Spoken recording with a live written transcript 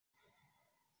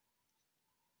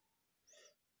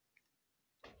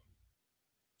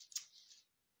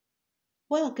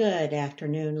Well, good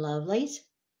afternoon, lovelies.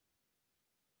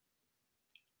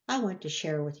 I want to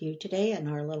share with you today in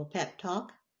our little pep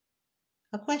talk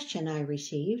a question I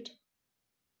received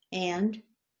and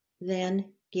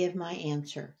then give my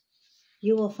answer.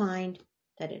 You will find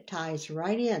that it ties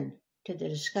right in to the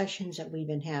discussions that we've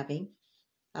been having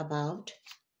about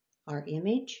our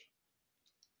image,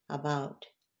 about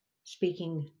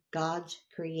speaking God's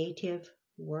creative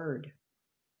word.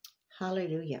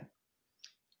 Hallelujah.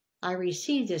 I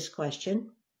received this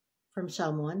question from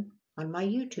someone on my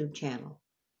YouTube channel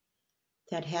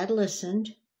that had listened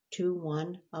to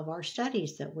one of our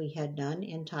studies that we had done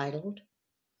entitled,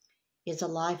 Is a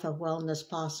Life of Wellness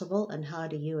Possible and How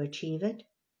Do You Achieve It?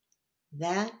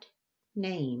 That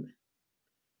name,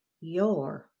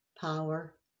 your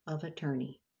power of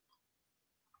attorney.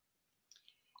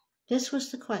 This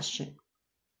was the question.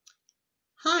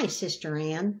 Hi, Sister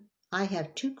Ann. I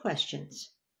have two questions.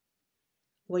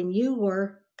 When you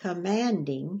were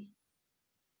commanding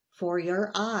for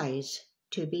your eyes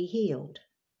to be healed,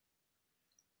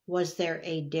 was there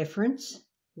a difference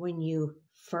when you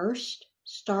first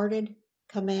started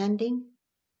commanding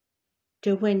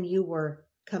to when you were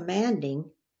commanding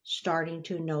starting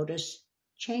to notice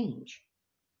change?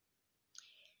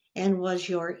 And was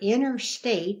your inner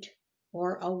state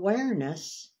or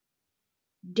awareness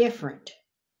different?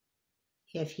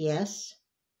 If yes,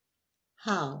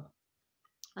 how?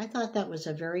 I thought that was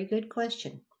a very good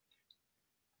question.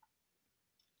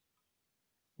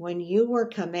 When you were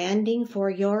commanding for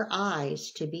your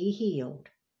eyes to be healed,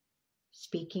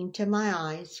 speaking to my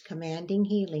eyes, commanding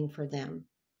healing for them,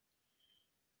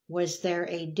 was there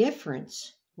a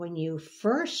difference when you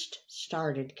first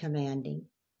started commanding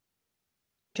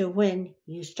to when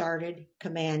you started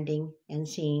commanding and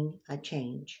seeing a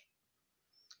change?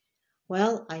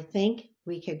 Well, I think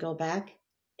we could go back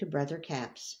to Brother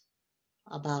Capps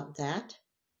about that,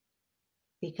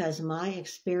 because my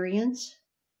experience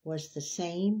was the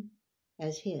same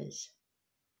as his.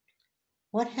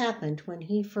 What happened when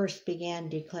he first began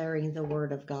declaring the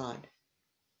Word of God?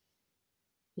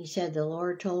 He said the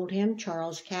Lord told him,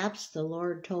 Charles Capps, the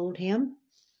Lord told him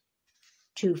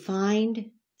to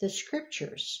find the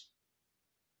scriptures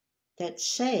that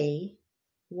say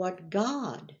what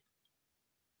God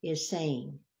is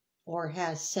saying or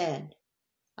has said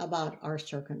about our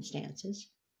circumstances,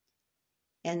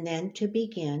 and then to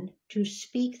begin to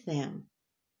speak them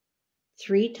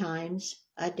 3 times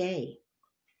a day,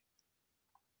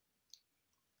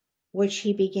 which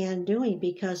he began doing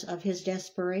because of his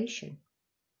desperation.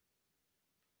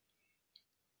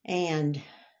 And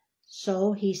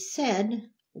so he said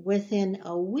within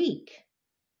a week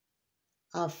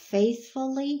of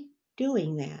faithfully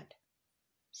doing that,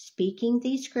 speaking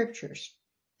these scriptures,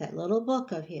 that little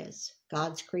book of his,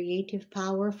 God's Creative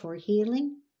Power for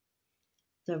Healing,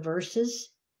 the verses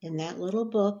in that little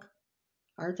book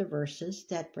are the verses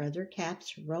that Brother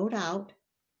Capps wrote out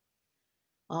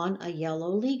on a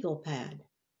yellow legal pad,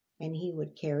 and he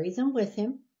would carry them with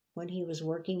him when he was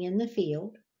working in the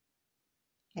field,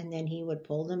 and then he would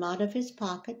pull them out of his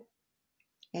pocket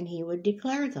and he would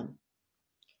declare them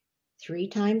 3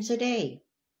 times a day,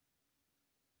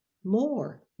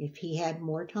 more if he had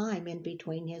more time in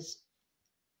between his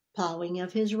plowing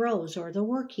of his rows or the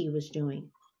work he was doing.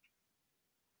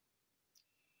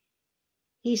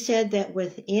 He said that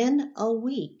within a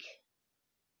week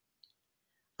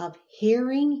of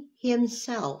hearing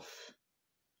himself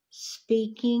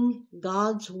speaking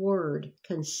God's word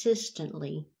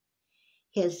consistently,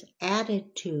 his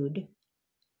attitude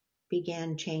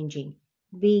began changing.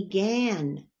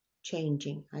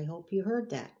 I hope you heard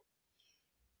that.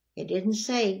 It didn't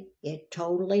say it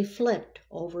totally flipped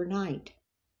overnight.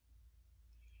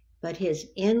 But his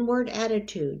inward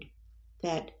attitude,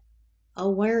 that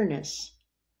awareness,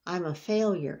 I'm a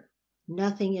failure,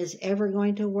 nothing is ever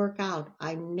going to work out,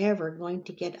 I'm never going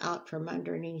to get out from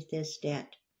underneath this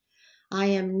debt, I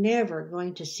am never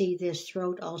going to see this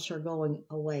throat ulcer going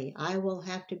away, I will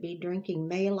have to be drinking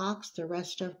Maalox the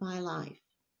rest of my life.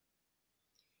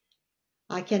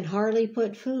 I can hardly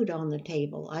put food on the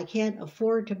table. I can't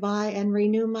afford to buy and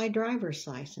renew my driver's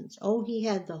license. Oh, he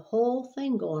had the whole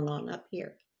thing going on up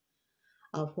here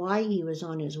of why he was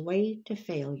on his way to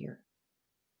failure.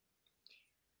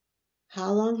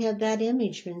 How long had that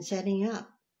image been setting up?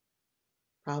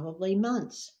 Probably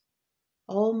months.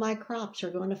 Oh, my crops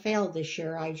are going to fail this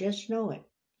year. I just know it.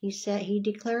 He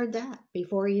declared that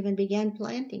before he even began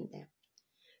planting them.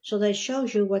 So that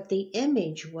shows you what the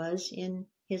image was in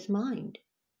his mind.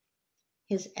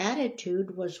 His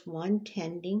attitude was one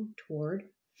tending toward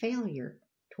failure,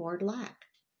 toward lack.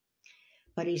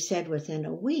 But he said within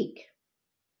a week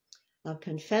of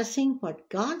confessing what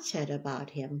God said about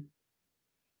him,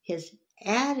 his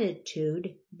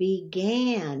attitude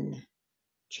began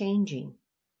changing.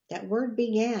 That word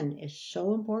began is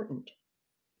so important.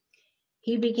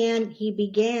 He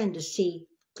began to see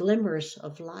glimmers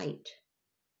of light.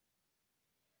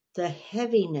 The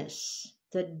heaviness,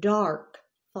 the dark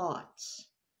thoughts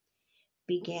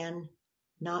began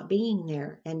not being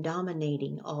there and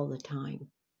dominating all the time.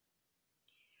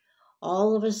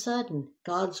 All of a sudden,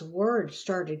 God's word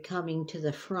started coming to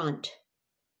the front.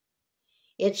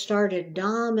 It started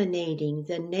dominating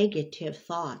the negative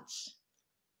thoughts.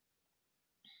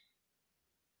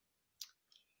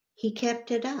 He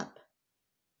kept it up.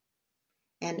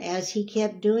 And as he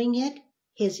kept doing it,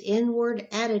 his inward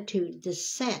attitude, the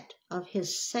set of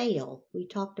his sail, we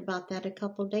talked about that a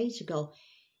couple of days ago.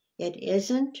 It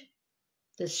isn't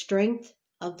the strength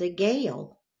of the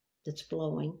gale that's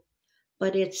blowing,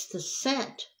 but it's the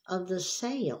set of the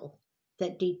sail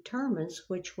that determines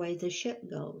which way the ship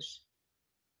goes.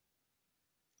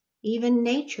 Even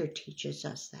nature teaches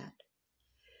us that.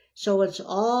 So it's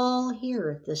all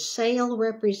here. The sail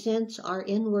represents our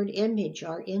inward image,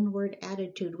 our inward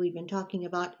attitude. We've been talking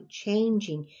about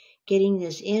changing, getting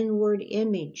this inward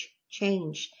image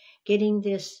changed, getting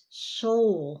this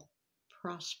soul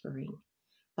prospering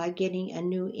by getting a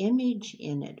new image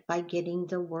in it, by getting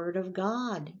the Word of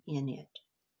God in it.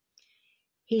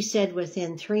 He said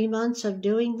within 3 months of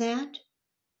doing that,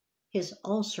 his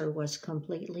ulcer was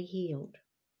completely healed.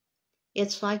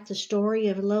 It's like the story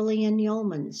of Lillian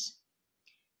Yeomans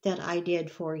that I did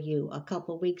for you a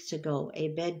couple weeks ago, a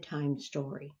bedtime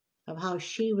story of how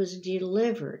she was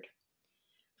delivered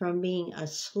from being a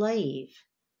slave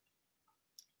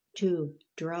to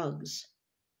drugs.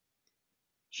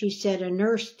 She said a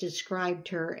nurse described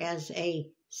her as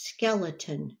a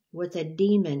skeleton with a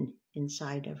demon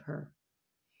inside of her.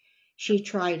 She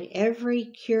tried every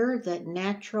cure that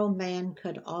natural man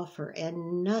could offer,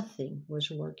 and nothing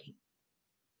was working.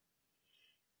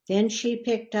 Then she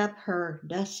picked up her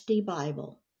dusty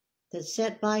Bible that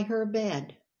sat by her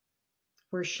bed,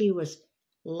 where she was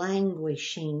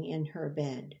languishing in her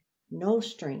bed. No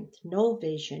strength, no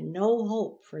vision, no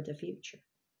hope for the future.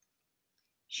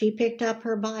 She picked up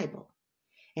her Bible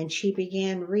and she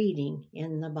began reading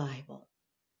in the Bible.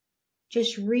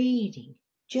 Just reading,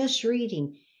 just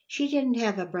reading. She didn't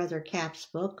have a Brother Capps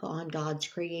book on God's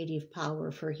creative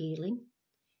power for healing.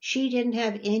 She didn't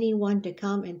have anyone to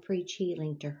come and preach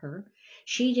healing to her.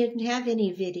 She didn't have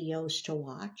any videos to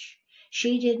watch.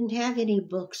 She didn't have any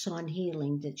books on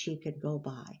healing that she could go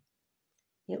by.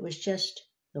 It was just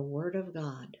the Word of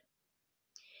God.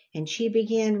 And she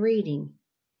began reading.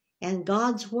 And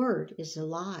God's Word is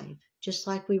alive, just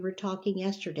like we were talking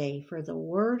yesterday. For the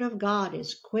Word of God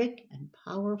is quick and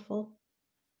powerful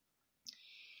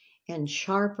and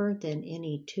sharper than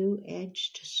any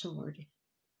two-edged sword.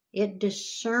 It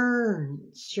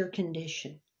discerns your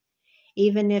condition,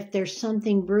 even if there's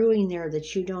something brewing there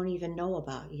that you don't even know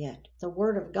about yet. The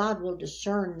Word of God will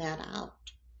discern that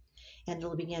out, and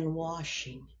it'll begin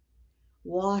washing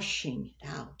it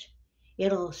out.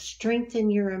 It'll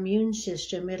strengthen your immune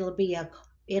system. It'll be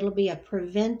a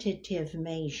preventative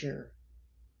measure.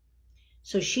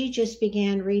 So she just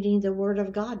began reading the Word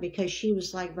of God because she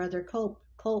was like Brother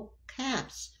Cope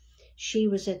Capps. She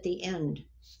was at the end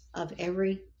of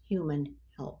every human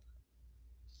help.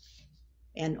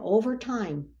 And over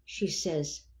time, she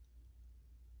says,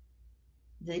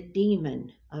 the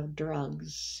demon of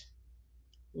drugs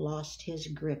lost his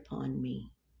grip on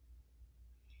me.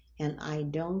 And I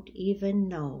don't even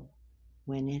know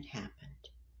when it happened.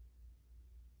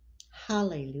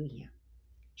 Hallelujah.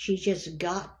 She just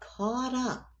got caught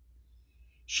up.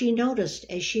 She noticed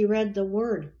as she read the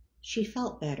Word, she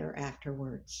felt better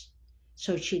afterwards.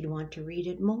 So she'd want to read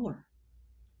it more.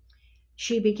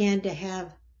 She began to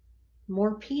have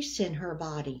more peace in her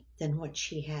body than what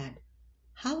she had.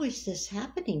 How is this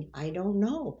happening? I don't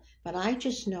know. But I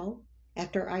just know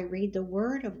after I read the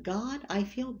Word of God, I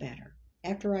feel better.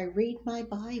 After I read my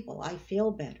Bible, I feel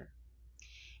better.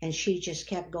 And she just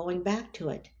kept going back to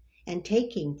it and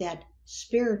taking that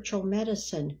spiritual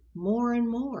medicine more and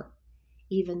more,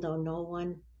 even though no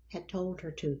one had told her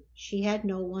to. She had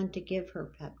no one to give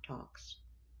her pep talks.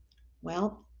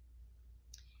 Well,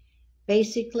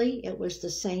 basically, it was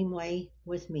the same way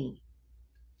with me.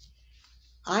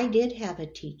 I did have a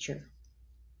teacher.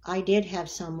 I did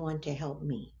have someone to help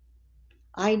me.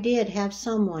 I did have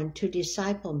someone to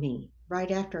disciple me right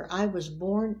after I was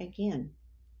born again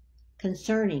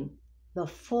concerning the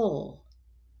full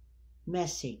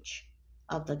message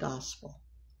of the gospel.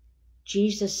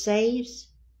 Jesus saves,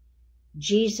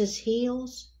 Jesus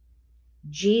heals,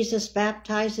 Jesus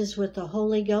baptizes with the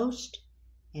Holy Ghost,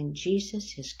 and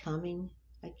Jesus is coming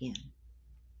again.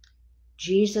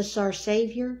 Jesus our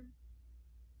Savior,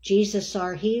 Jesus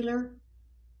our healer,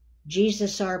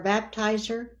 Jesus our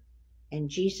baptizer, and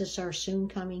Jesus our soon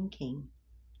coming King.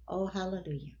 Oh,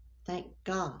 hallelujah. Thank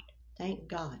God. Thank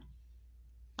God.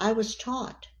 I was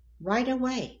taught right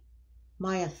away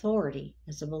my authority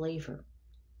as a believer.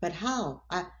 But how?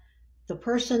 The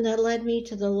person that led me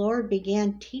to the Lord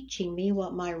began teaching me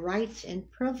what my rights and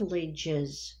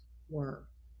privileges were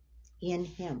in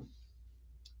Him,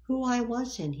 who I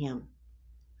was in Him,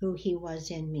 who He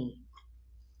was in me.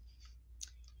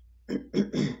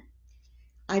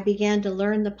 I began to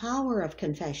learn the power of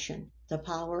confession, the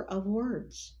power of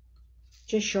words.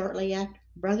 Just shortly after,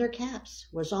 Brother Capps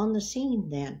was on the scene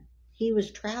then. He was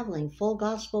traveling, full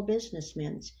gospel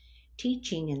businessmen,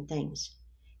 teaching and things.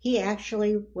 He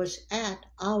actually was at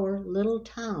our little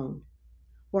town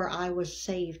where I was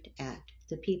saved at.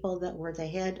 The people that were the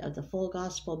head of the full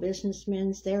gospel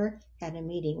businessmen there had a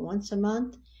meeting once a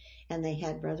month, and they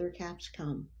had Brother Capps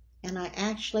come. And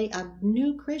a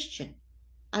new Christian.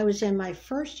 I was in my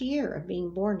first year of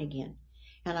being born again,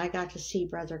 and I got to see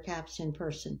Brother Capps in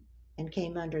person and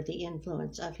came under the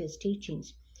influence of his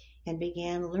teachings and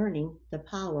began learning the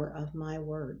power of my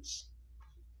words.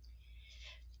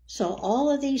 So all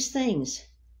of these things,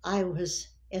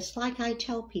 it's like I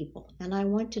tell people, and I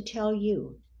want to tell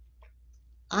you,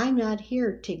 I'm not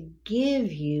here to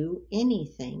give you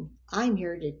anything. I'm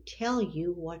here to tell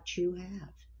you what you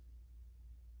have.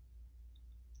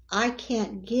 I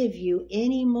can't give you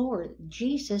any more.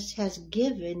 Jesus has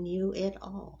given you it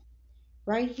all.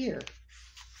 Right here,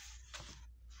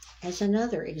 as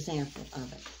another example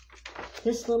of it.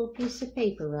 This little piece of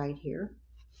paper right here.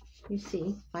 You see,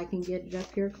 if I can get it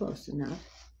up here close enough.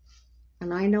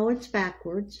 And I know it's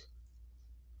backwards,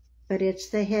 but it's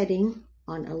the heading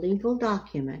on a legal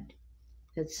document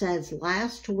that says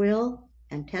Last Will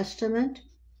and Testament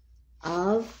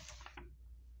of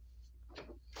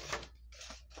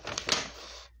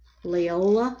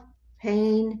Leola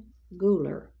Payne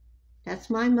Guler. That's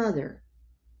my mother.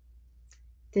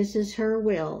 This is her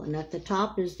will, and at the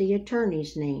top is the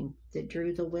attorney's name that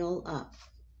drew the will up.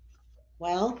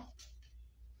 Well,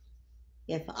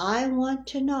 if I want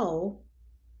to know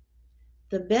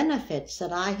the benefits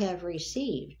that I have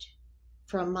received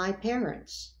from my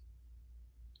parents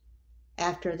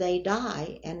after they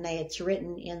die and it's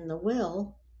written in the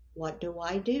will, what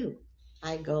do?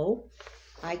 I go,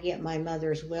 I get my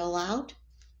mother's will out.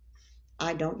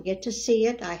 I don't get to see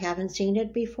it. I haven't seen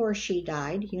it before she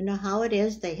died. You know how it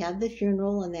is. They have the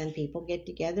funeral and then people get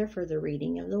together for the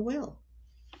reading of the will.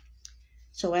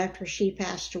 So after she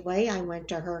passed away, I went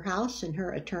to her house and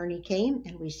her attorney came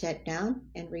and we sat down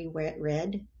and we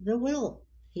read the will.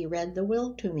 He read the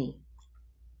will to me.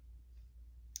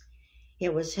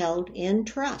 It was held in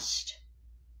trust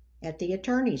at the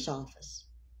attorney's office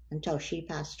until she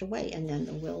passed away, and then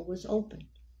the will was opened.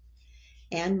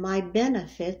 And my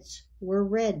benefits were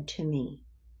read to me.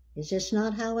 Is this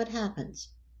not how it happens?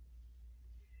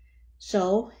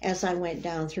 So, as I went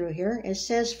down through here, it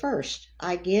says first,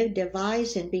 I give,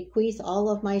 devise, and bequeath all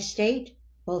of my state,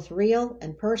 both real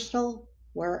and personal,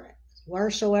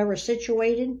 wheresoever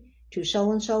situated, to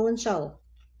so and so and so.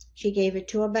 She gave it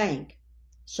to a bank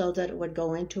so that it would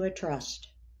go into a trust.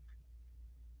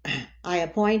 I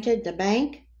appointed the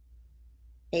bank,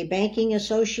 a banking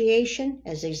association,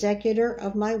 as executor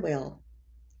of my will.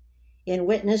 In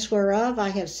witness whereof I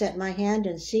have set my hand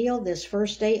and seal this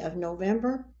first day of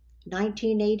November,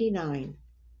 1989.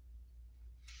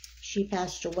 She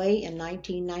passed away in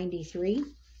 1993,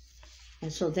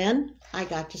 and so then I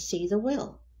got to see the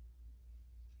will,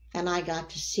 and I got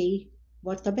to see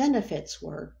what the benefits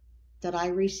were that I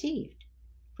received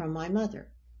from my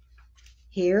mother.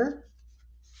 Here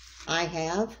I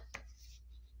have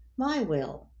my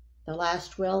will, the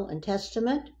last will and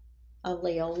testament of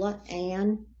Leola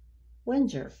Ann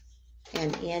Windsor,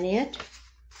 and in it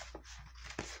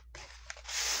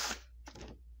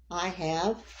I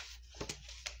have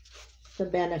the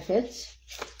benefits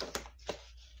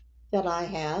that I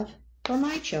have for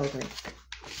my children.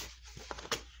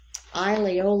 I,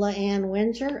 Leola Ann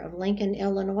Windsor of Lincoln,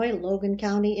 Illinois, Logan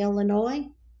County, Illinois,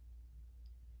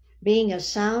 being of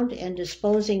sound and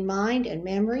disposing mind and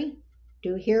memory,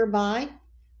 do hereby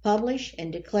publish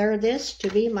and declare this to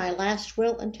be my last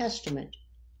will and testament,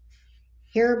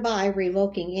 hereby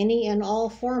revoking any and all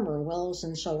former wills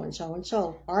and so and so and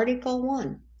so. Article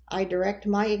 1, I direct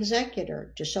my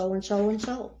executor to so and so and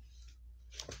so.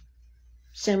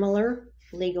 Similar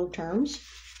legal terms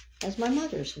as my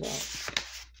mother's will.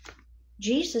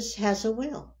 Jesus has a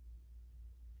will.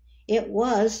 it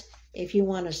was, if you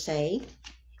want to say,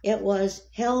 it was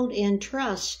held in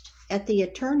trust at the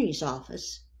attorney's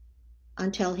office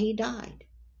until he died.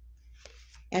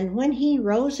 And when he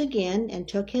rose again and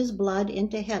took his blood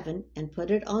into heaven and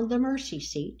put it on the mercy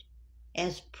seat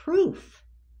as proof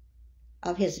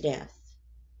of his death,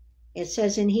 it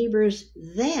says in Hebrews,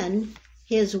 then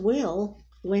his will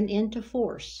went into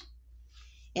force.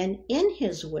 And in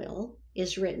his will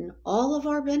is written all of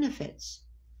our benefits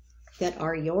that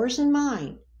are yours and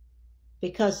mine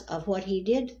because of what he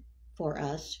did for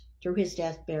us through his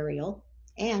death, burial,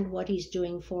 and what he's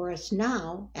doing for us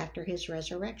now after his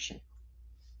resurrection.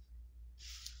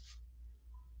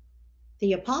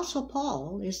 The Apostle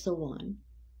Paul is the one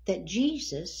that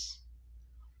Jesus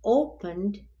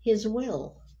opened his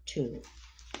will to.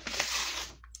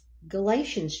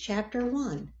 Galatians chapter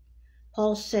 1,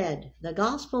 Paul said, the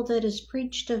gospel that is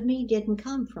preached of me didn't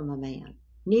come from a man,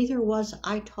 neither was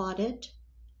I taught it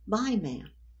by man.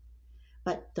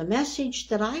 But the message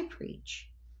that I preach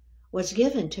was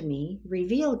given to me,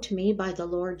 revealed to me by the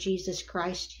Lord Jesus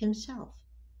Christ himself.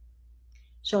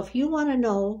 So if you want to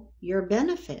know your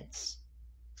benefits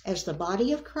as the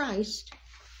body of Christ,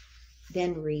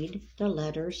 then read the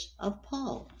letters of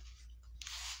Paul.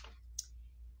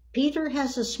 Peter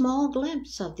has a small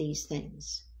glimpse of these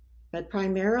things, but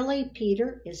primarily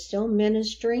Peter is still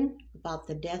ministering about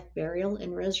the death, burial,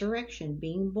 and resurrection,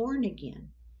 being born again,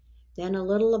 then a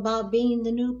little about being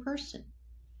the new person.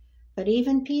 But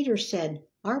even Peter said,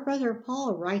 our brother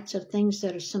Paul writes of things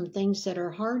that are some things that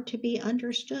are hard to be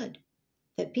understood,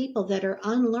 that people that are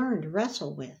unlearned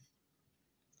wrestle with.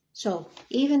 So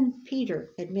even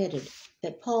Peter admitted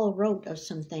that Paul wrote of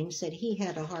some things that he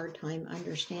had a hard time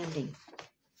understanding.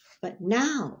 But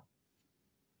now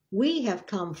we have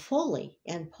come fully,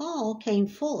 and Paul came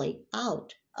fully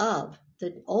out of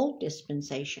the old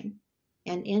dispensation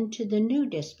and into the new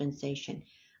dispensation,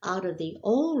 out of the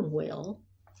old will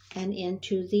and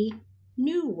into the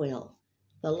new will,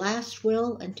 the last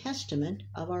will and testament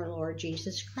of our Lord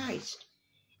Jesus Christ.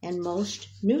 And most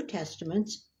New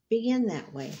Testaments begin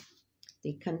that way.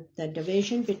 The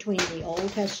division between the Old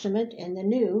Testament and the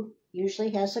New usually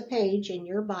has a page in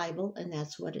your Bible, and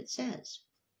that's what it says.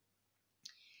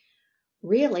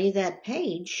 Really, that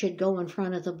page should go in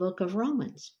front of the book of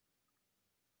Romans,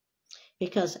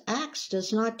 because Acts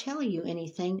does not tell you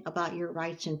anything about your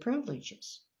rights and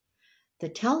privileges. The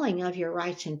telling of your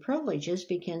rights and privileges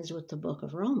begins with the book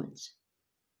of Romans.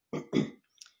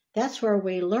 That's where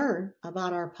we learn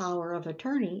about our power of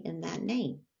attorney in that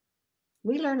name.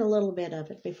 We learn a little bit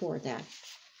of it before that.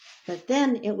 But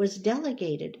then it was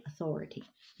delegated authority,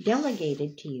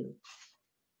 delegated to you.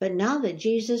 But now that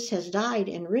Jesus has died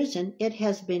and risen, it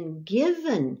has been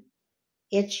given.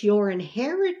 It's your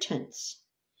inheritance.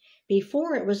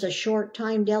 Before, it was a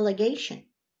short-time delegation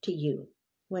to you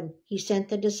when he sent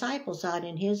the disciples out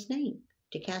in his name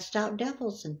to cast out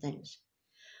devils and things.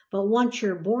 But once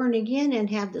you're born again and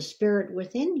have the Spirit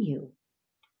within you,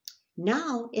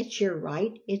 now it's your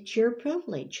right, it's your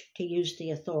privilege to use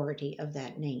the authority of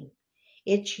that name.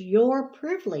 It's your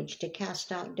privilege to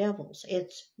cast out devils.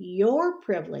 It's your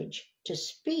privilege to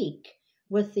speak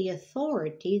with the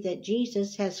authority that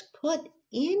Jesus has put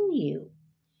in you,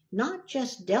 not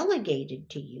just delegated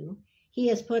to you. He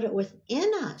has put it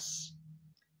within us.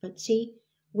 But see,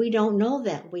 we don't know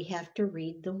that. We have to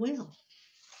read the will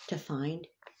to find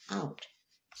out.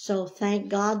 So thank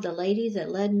God the lady that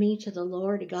led me to the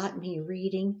Lord got me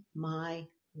reading my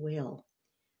will,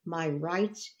 my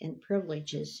rights and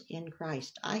privileges in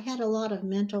Christ. I had a lot of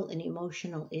mental and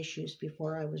emotional issues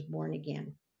before I was born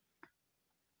again.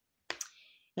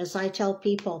 As I tell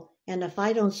people, and if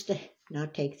I don't now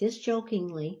take this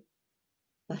jokingly,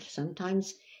 but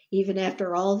sometimes even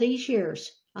after all these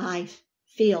years, I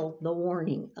feel the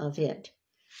warning of it.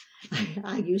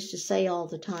 I used to say all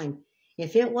the time,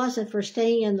 if it wasn't for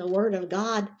staying in the Word of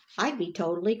God, I'd be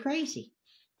totally crazy.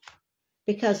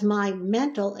 Because my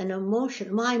mental and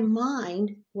emotion, my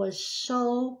mind was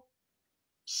so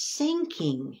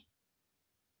sinking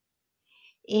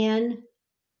in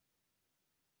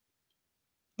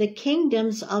the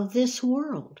kingdoms of this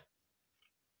world.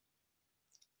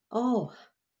 Oh,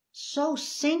 so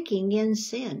sinking in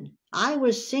sin. I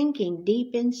was sinking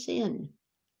deep in sin.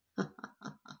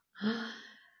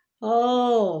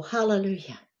 Oh,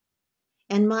 hallelujah.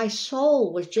 And my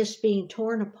soul was just being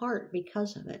torn apart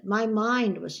because of it. My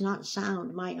mind was not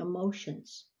sound, my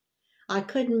emotions. I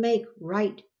couldn't make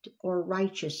right or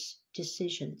righteous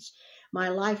decisions. My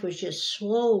life was just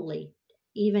slowly,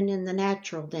 even in the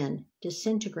natural then,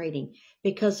 disintegrating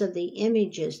because of the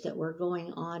images that were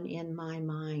going on in my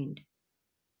mind.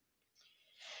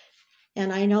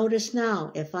 And I notice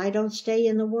now, if I don't stay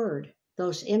in the Word,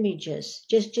 those images,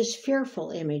 just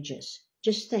fearful images,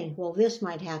 just think, well, this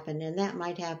might happen and that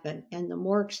might happen. And the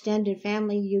more extended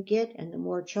family you get and the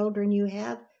more children you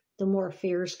have, the more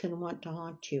fears can want to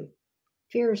haunt you.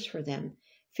 Fears for them.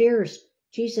 Fears.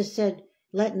 Jesus said,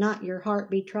 let not your heart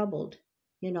be troubled.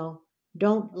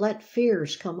 Don't let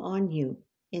fears come on you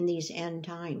in these end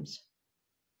times.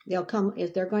 They're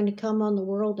going to come on the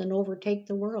world and overtake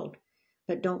the world,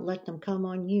 but don't let them come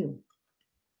on you.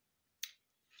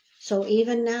 So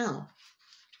even now,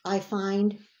 I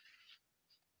find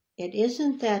it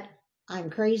isn't that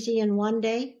I'm crazy in one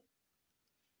day,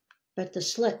 but the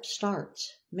slip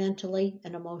starts mentally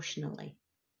and emotionally.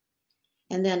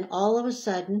 And then all of a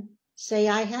sudden, say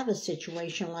I have a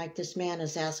situation like this man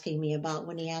is asking me about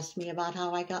when he asked me about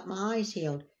how I got my eyes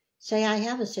healed. Say I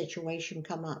have a situation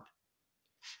come up.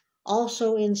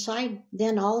 Also inside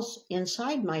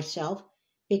myself,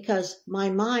 because my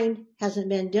mind hasn't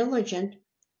been diligent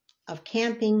of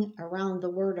camping around the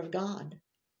Word of God,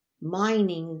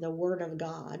 mining the Word of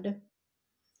God,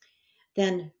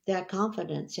 then that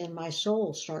confidence in my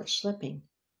soul starts slipping.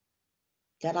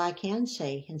 That I can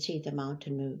say and see the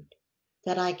mountain moved.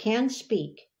 That I can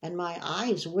speak and my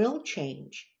eyes will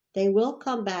change. They will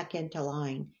come back into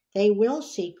line. They will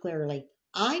see clearly.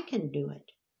 I can do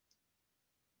it.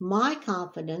 My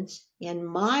confidence in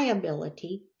my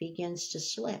ability begins to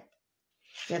slip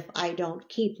if I don't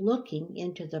keep looking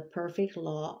into the perfect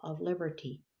law of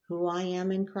liberty, who I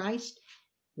am in Christ,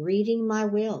 reading my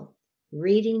will,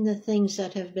 reading the things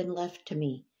that have been left to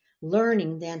me,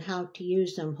 learning then how to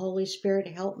use them. Holy Spirit,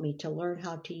 help me to learn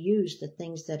how to use the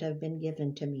things that have been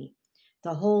given to me.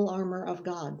 The whole armor of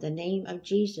God, the name of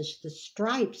Jesus, the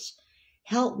stripes.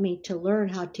 Help me to learn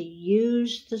how to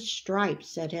use the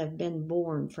stripes that have been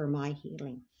borne for my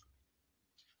healing.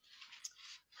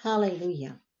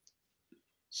 Hallelujah.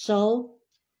 So,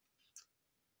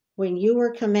 when you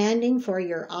were commanding for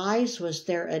your eyes, was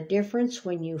there a difference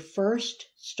when you first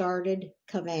started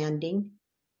commanding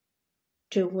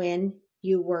to when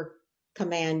you were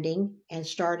commanding and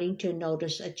starting to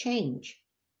notice a change?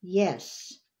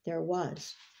 Yes, there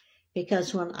was.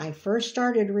 Because when I first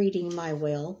started reading my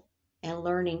will and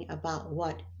learning about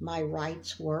what my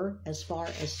rights were as far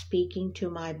as speaking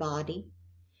to my body,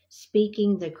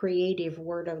 speaking the creative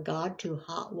word of God to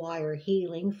hotwire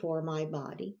healing for my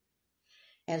body,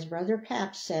 as Brother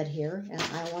Pap said here, and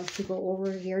I want to go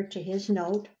over here to his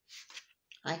note.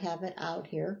 I have it out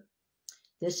here.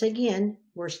 This again,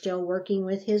 we're still working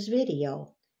with his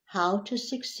video, How to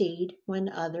Succeed When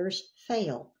Others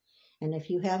Fail. And if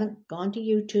you haven't gone to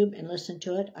YouTube and listened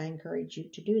to it, I encourage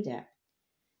you to do that.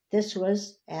 This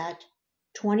was at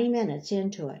 20 minutes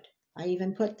into it. I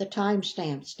even put the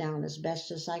timestamps down as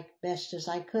best as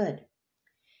I could.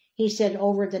 He said,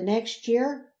 over the next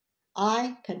year,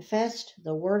 I confessed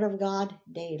the Word of God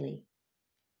daily.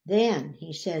 Then,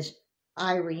 he says,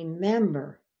 I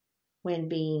remember when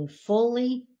being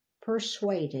fully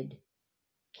persuaded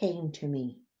came to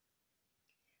me.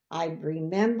 I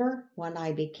remember when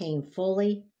I became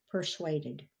fully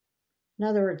persuaded. In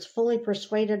other words, fully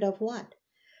persuaded of what?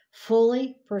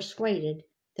 Fully persuaded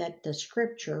that the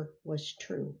Scripture was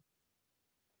true.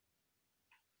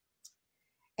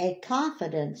 A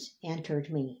confidence entered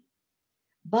me,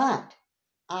 but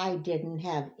I didn't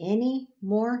have any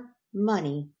more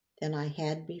money than I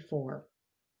had before.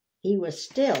 He was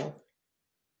still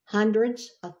hundreds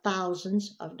of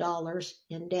thousands of dollars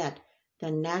in debt.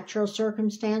 The natural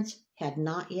circumstance had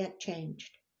not yet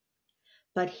changed.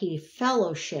 But he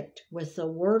fellowshipped with the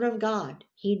Word of God.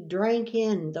 He drank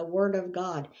in the Word of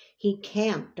God. He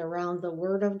camped around the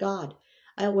Word of God.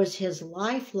 It was his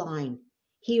lifeline.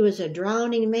 He was a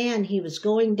drowning man. He was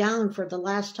going down for the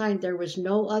last time. There was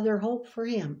no other hope for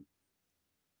him.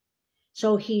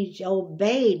 So he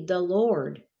obeyed the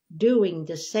Lord, doing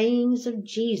the sayings of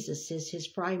Jesus is his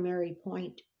primary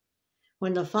point.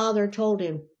 When the Father told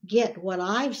him, get what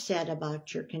I've said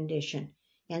about your condition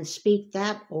and speak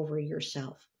that over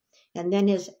yourself. And then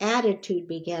his attitude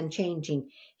began changing.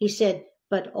 He said,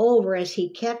 but over as he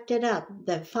kept it up,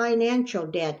 the financial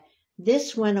debt,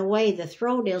 this went away. The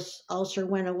throat ulcer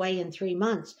went away in 3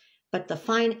 months, but the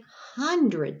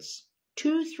hundreds,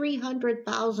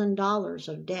 $200,000-$300,000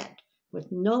 of debt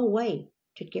with no way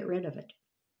to get rid of it.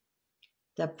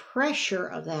 The pressure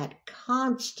of that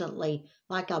constantly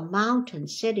like a mountain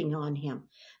sitting on him.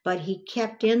 But he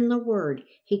kept in the Word.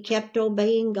 He kept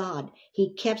obeying God.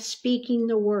 He kept speaking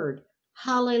the Word.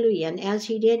 Hallelujah. And as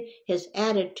he did, his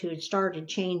attitude started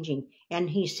changing. And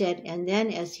he said, and then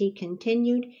as he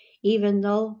continued, even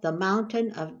though the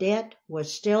mountain of debt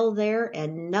was still there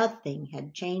and nothing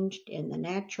had changed in the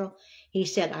natural. He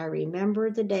said, I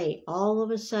remember the day all of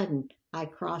a sudden I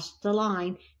crossed the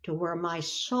line to where my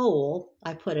soul,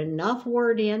 I put enough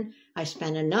word in, I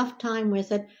spent enough time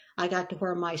with it, I got to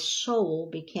where my soul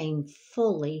became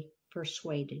fully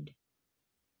persuaded.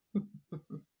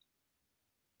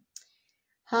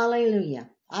 Hallelujah.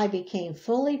 I became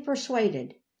fully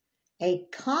persuaded. A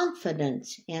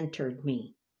confidence entered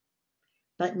me.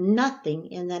 But nothing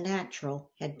in the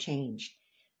natural had changed.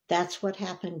 That's what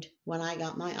happened when I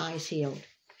got my eyes healed.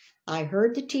 I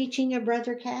heard the teaching of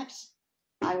Brother Capps.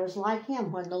 I was like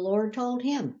him when the Lord told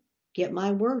him, get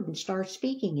my word and start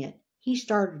speaking it. He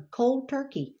started cold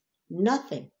turkey,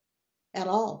 nothing at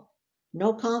all.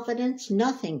 No confidence,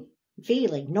 nothing,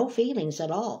 no feelings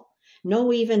at all.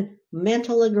 No even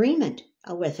mental agreement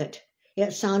with it.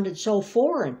 It sounded so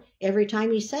foreign every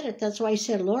time he said it. That's why I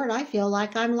said, Lord, I feel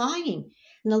like I'm lying.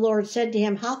 And the Lord said to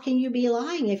him, how can you be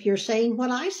lying if you're saying what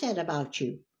I said about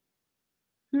you?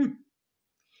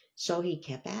 So he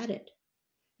kept at it.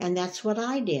 And that's what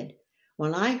I did.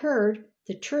 When I heard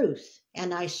the truth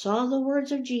and I saw the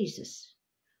words of Jesus,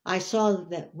 I saw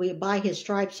that by his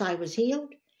stripes I was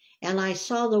healed. And I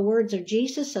saw the words of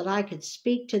Jesus that I could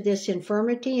speak to this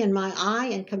infirmity in my eye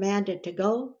and command it to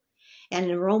go. And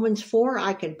in Romans 4,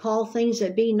 I could call things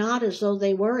that be not as though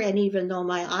they were. And even though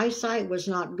my eyesight was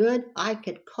not good, I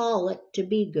could call it to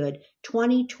be good.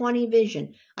 20/20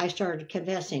 vision. I started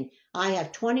confessing, I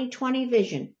have 20/20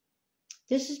 vision.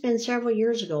 This has been several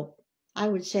years ago. I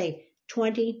would say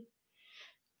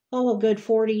a good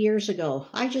 40 years ago.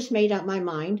 I just made up my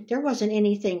mind. There wasn't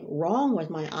anything wrong with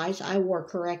my eyes. I wore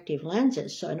corrective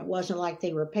lenses, and it wasn't like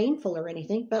they were painful or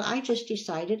anything, but I just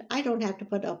decided I don't have to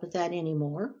put up with that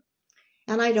anymore.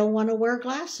 And I don't want to wear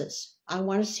glasses. I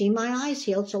want to see my eyes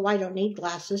healed, so I don't need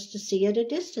glasses to see at a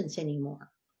distance anymore.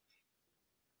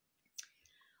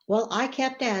 Well, I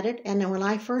kept at it, and then when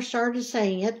I first started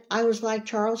saying it, I was like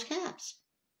Charles Capps.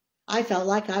 I felt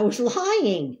like I was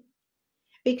lying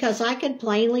because I could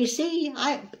plainly see.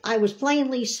 I could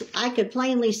plainly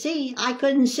see. I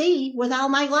couldn't see without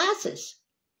my glasses.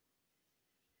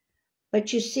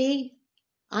 But you see,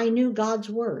 I knew God's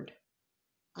word.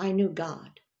 I knew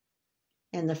God.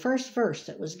 And the first verse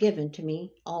that was given to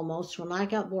me almost when I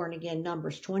got born again,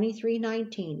 Numbers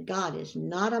 23:19, God is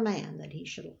not a man that he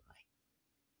should lie.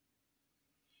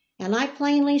 And I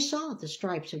plainly saw the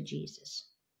stripes of Jesus.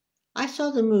 I saw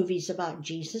the movies about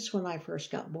Jesus when I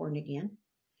first got born again.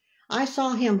 I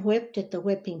saw him whipped at the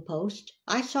whipping post.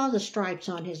 I saw the stripes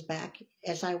on his back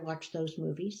as I watched those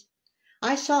movies.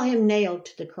 I saw him nailed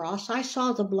to the cross. I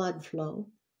saw the blood flow.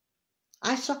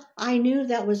 I knew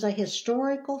that was a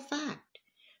historical fact,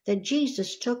 that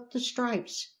Jesus took the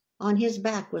stripes on his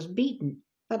back, was beaten,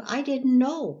 but I didn't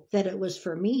know that it was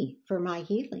for me, for my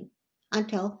healing,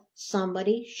 until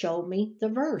somebody showed me the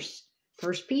verse.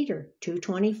 1 Peter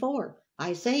 2:24,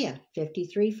 Isaiah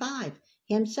 53:5.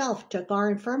 Himself took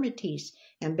our infirmities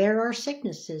and bare our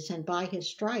sicknesses, and by his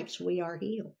stripes we are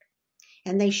healed.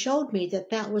 And they showed me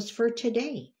that that was for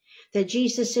today, that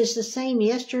Jesus is the same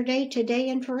yesterday, today,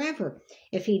 and forever.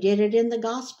 If he did it in the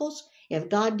Gospels, if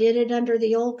God did it under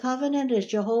the Old Covenant as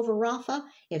Jehovah Rapha,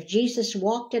 if Jesus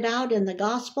walked it out in the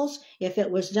Gospels, if it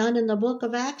was done in the book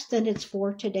of Acts, then it's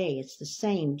for today. It's the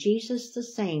same. Jesus the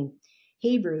same.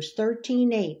 Hebrews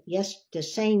 13:8, yes, the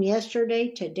same yesterday,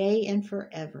 today, and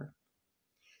forever.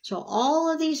 So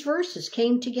all of these verses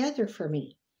came together for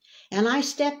me. And I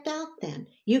stepped out then.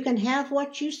 You can have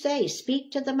what you say.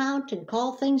 Speak to the mountain.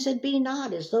 Call things that be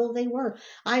not as though they were.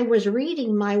 I was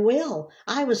reading my will.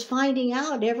 I was finding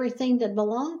out everything that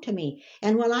belonged to me.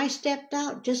 And when I stepped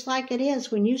out, just like it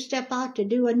is when you step out to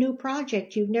do a new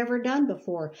project you've never done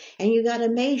before, and you got to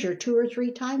measure 2 or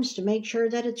 3 times to make sure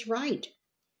that it's right.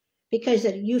 Because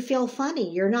you feel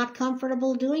funny. You're not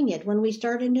comfortable doing it. When we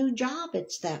start a new job,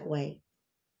 it's that way.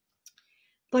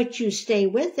 But you stay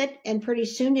with it, and pretty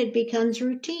soon it becomes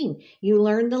routine. You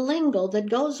learn the lingo that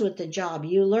goes with the job.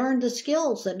 You learn the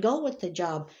skills that go with the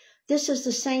job. This is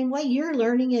the same way. You're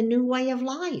learning a new way of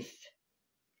life.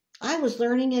 I was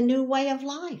learning a new way of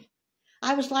life.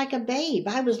 I was like a babe.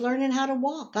 I was learning how to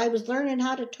walk. I was learning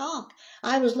how to talk.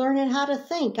 I was learning how to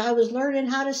think. I was learning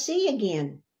how to see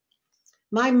again.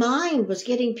 My mind was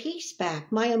getting peace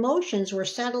back. My emotions were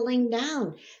settling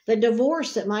down. The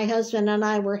divorce that my husband and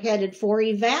I were headed for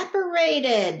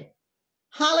evaporated.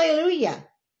 Hallelujah.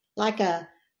 Like a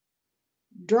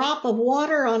drop of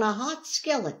water on a hot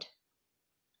skillet.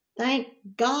 Thank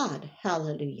God.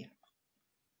 Hallelujah.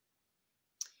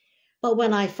 But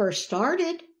when I first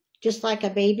started, just like a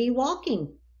baby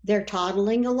walking, They're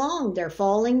toddling along. They're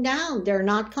falling down. They're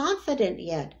not confident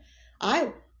yet.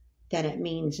 That it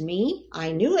means me.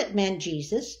 I knew it meant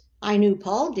Jesus. I knew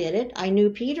Paul did it. I knew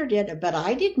Peter did it, but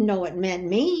I didn't know it meant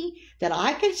me, that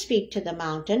I could speak to the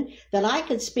mountain, that I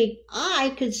could speak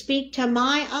to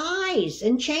my eyes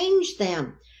and change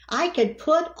them. I could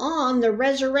put on the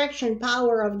resurrection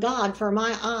power of God for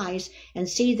my eyes and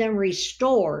see them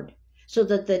restored so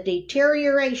that the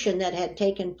deterioration that had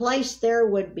taken place there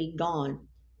would be gone.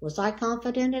 Was I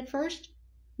confident at first?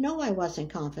 No, I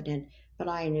wasn't confident, but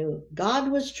I knew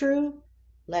God was true,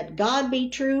 let God be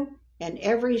true, and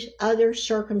every other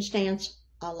circumstance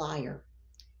a liar.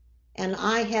 And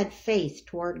I had faith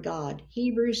toward God.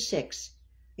 Hebrews 6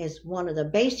 is one of the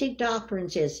basic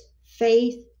doctrines is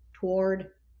faith toward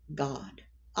God.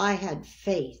 I had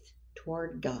faith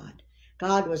toward God.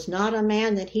 God was not a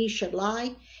man that he should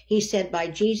lie. He said, by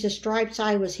Jesus' stripes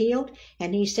I was healed.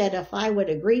 And he said, if I would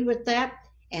agree with that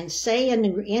and say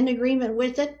in agreement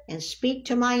with it and speak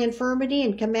to my infirmity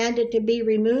and command it to be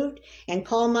removed and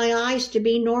call my eyes to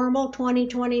be normal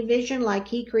 20/20 vision like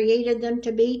he created them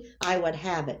to be, I would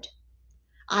have it.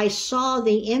 I saw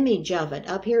the image of it.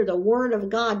 Up here, the Word of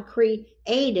God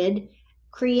created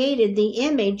the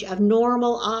image of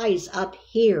normal eyes up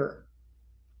here.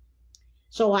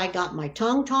 So I got my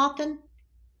tongue talking.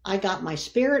 I got my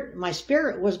spirit. My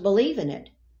spirit was believing it.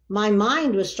 My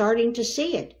mind was starting to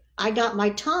see it. I got my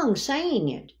tongue saying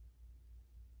it.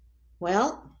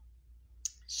 Well,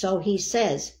 so he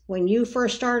says, when you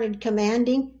first started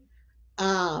commanding,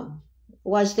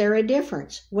 was there a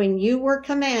difference? When you were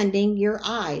commanding your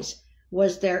eyes,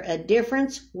 was there a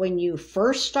difference when you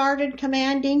first started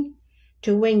commanding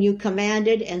to when you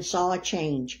commanded and saw a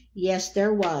change? Yes,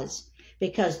 there was.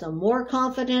 Because the more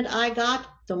confident I got,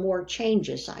 the more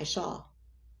changes I saw.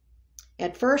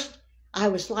 At first, I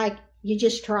was like, you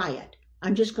just try it.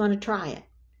 I'm just going to try it.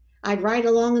 I'd ride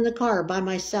along in the car by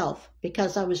myself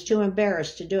because I was too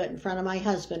embarrassed to do it in front of my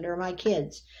husband or my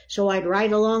kids. So I'd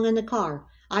ride along in the car.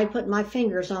 I'd put my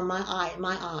fingers on my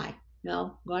eye.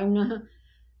 No, going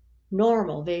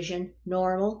normal vision,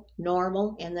 normal,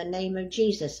 in the name of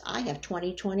Jesus. I have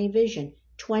 20/20 vision,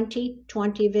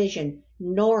 20/20 vision,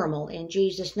 normal in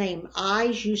Jesus' name.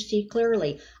 Eyes, you see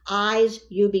clearly. Eyes,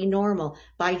 you be normal.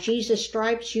 By Jesus'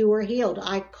 stripes, you were healed.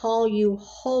 I call you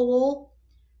whole,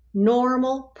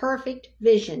 normal, perfect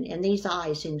vision in these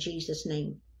eyes in Jesus'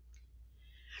 name.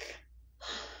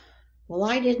 Well,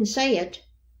 I didn't say it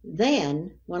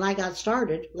then when I got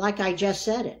started like I just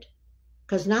said it,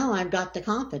 because now I've got the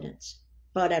confidence.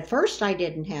 But at first I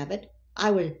didn't have it.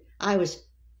 I was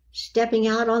stepping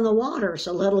out on the waters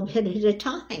a little bit at a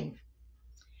time.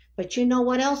 But you know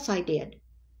what else I did?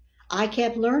 I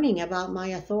kept learning about my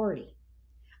authority.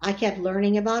 I kept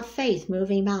learning about faith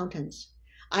moving mountains.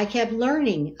 I kept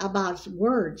learning about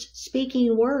words,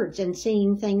 speaking words and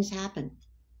seeing things happen.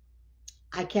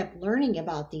 I kept learning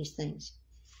about these things.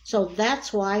 So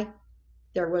that's why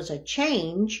there was a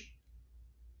change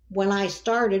when I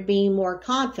started being more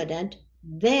confident,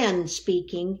 then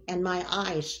speaking, and my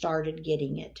eyes started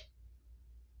getting it.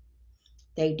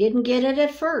 They didn't get it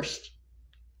at first.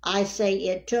 I say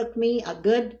it took me a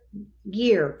good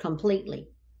year completely,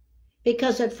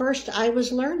 because at first I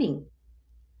was learning.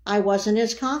 I wasn't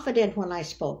as confident when I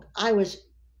spoke. I was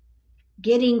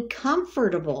getting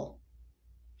comfortable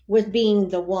with being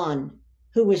the one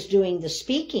who was doing the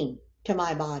speaking to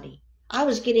my body. I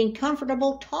was getting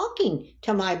comfortable talking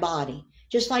to my body,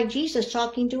 just like Jesus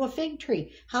talking to a fig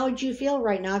tree. How would you feel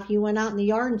right now if you went out in the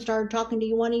yard and started talking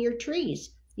to one of your trees?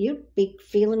 You'd be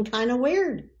feeling kind of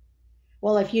weird.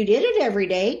 Well, if you did it every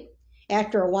day,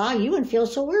 after a while, you wouldn't feel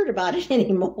so weird about it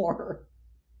anymore.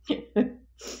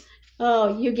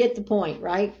 Oh, you get the point,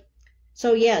 right?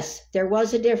 So yes, there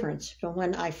was a difference from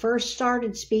when I first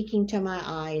started speaking to my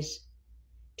eyes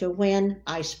to when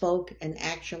I spoke and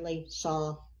actually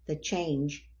saw the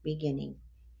change beginning.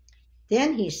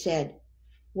 Then he said,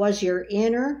 was your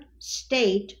inner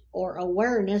state or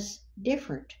awareness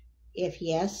different? If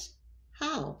yes,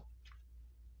 how?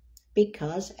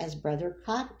 Because, as Brother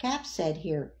Cap said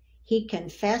here, he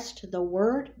confessed the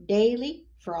word daily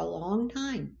for a long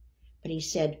time. But he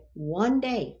said, one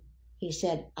day, he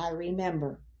said, I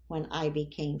remember when I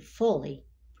became fully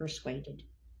persuaded.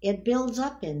 It builds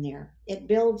up in there. It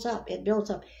builds up. It builds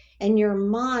up. And your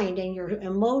mind and your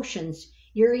emotions,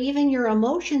 even your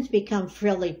emotions become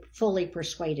fully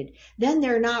persuaded. Then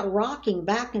they're not rocking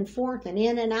back and forth and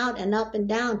in and out and up and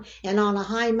down and on a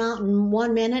high mountain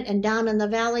 1 minute and down in the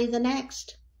valley the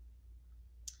next.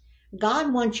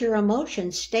 God wants your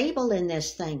emotions stable in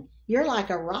this thing. You're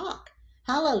like a rock.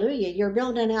 Hallelujah. You're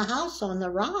building a house on the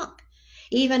rock.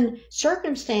 even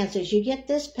circumstances. You get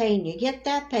this pain, you get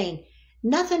that pain.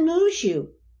 Nothing moves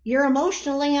you. You're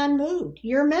emotionally unmoved.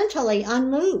 You're mentally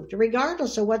unmoved,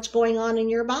 regardless of what's going on in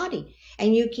your body.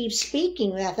 And you keep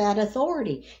speaking with that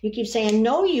authority. You keep saying,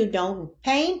 no, you don't.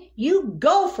 Pain, you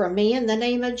go from me in the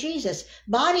name of Jesus.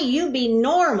 Body, you be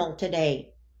normal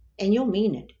today. And you'll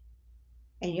mean it.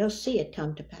 And you'll see it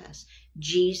come to pass.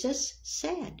 Jesus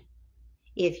said,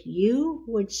 if you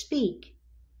would speak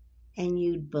and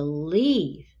you'd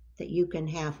believe that you can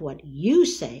have what you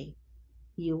say,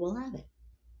 you will have it.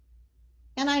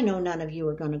 And I know none of you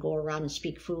are going to go around and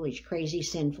speak foolish, crazy,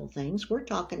 sinful things. We're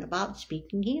talking about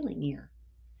speaking healing here.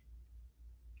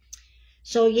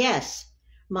 So yes,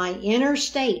 my inner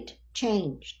state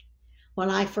changed. When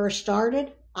I first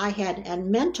started, I had a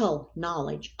mental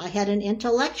knowledge. I had an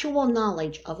intellectual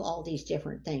knowledge of all these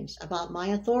different things, about my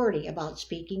authority, about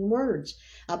speaking words,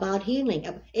 about healing.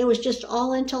 It was just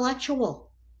all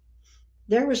intellectual.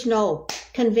 There was no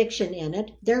conviction in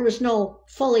it. There was no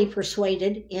fully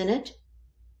persuaded in it.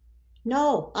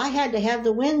 No, I had to have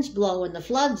the winds blow and the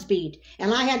floods beat,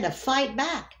 and I had to fight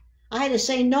back. I had to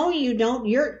say, no, you don't.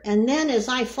 And then as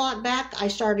I fought back, I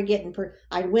started getting,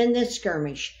 I'd win this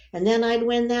skirmish, and then I'd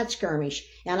win that skirmish,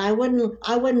 and I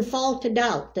wouldn't fall to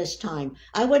doubt this time.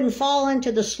 I wouldn't fall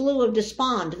into the slough of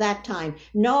despond that time.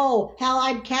 No, how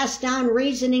I'd cast down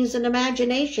reasonings and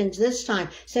imaginations this time.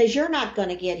 Says, you're not going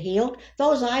to get healed.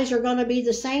 Those eyes are going to be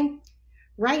the same.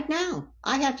 Right now,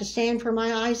 I have to stand for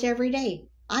my eyes every day.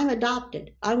 I'm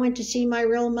adopted. I went to see my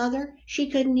real mother. She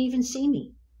couldn't even see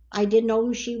me. I didn't know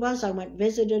who she was. I went and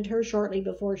visited her shortly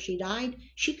before she died.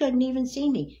 She couldn't even see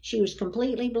me. She was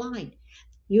completely blind.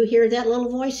 You hear that little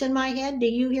voice in my head? Do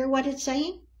you hear what it's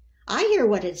saying? I hear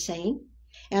what it's saying.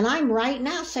 And I'm right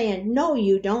now saying, no,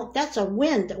 you don't. That's a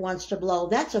wind that wants to blow.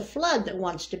 That's a flood that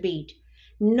wants to beat.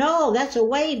 No, that's a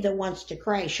wave that wants to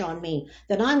crash on me,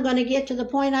 that I'm going to get to the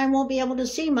point I won't be able to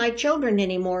see my children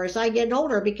anymore as I get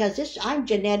older because I'm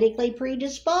genetically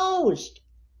predisposed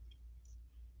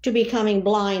to becoming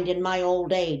blind in my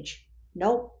old age.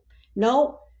 Nope,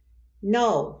 no,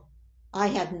 no. I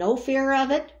have no fear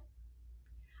of it.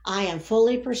 I am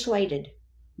fully persuaded.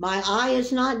 My eye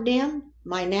is not dim.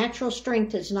 My natural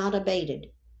strength is not abated.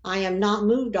 I am not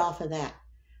moved off of that.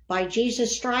 By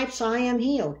Jesus' stripes, I am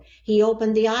healed. He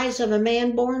opened the eyes of a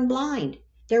man born blind.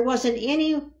 There wasn't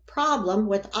any problem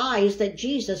with eyes that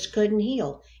Jesus couldn't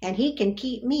heal. And he can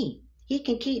keep me. He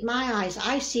can keep my eyes.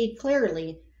 I see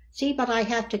clearly. See, but I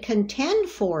have to contend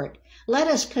for it. Let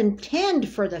us contend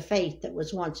for the faith that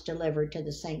was once delivered to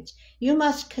the saints. You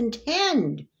must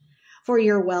contend for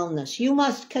your wellness. You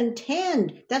must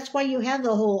contend. That's why you have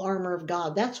the whole armor of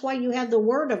God. That's why you have the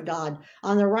word of God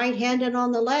on the right hand and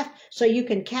on the left, so you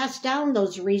can cast down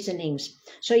those reasonings,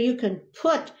 so you can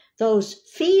put those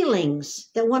feelings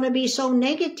that want to be so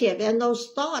negative and those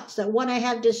thoughts that want to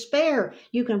have despair,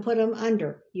 you can put them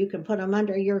under. You can put them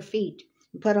under your feet.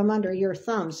 Put them under your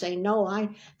thumb. Say, no,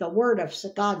 the word of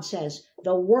God says,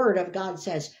 the word of God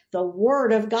says, the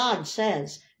word of God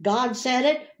says. God said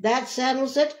it, that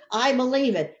settles it, I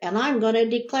believe it, and I'm going to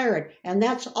declare it, and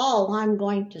that's all I'm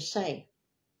going to say.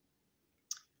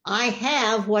 I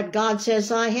have what God says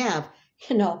I have.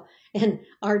 You know, in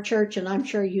our church, and I'm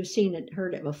sure you've seen it,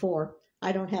 heard it before.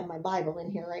 I don't have my Bible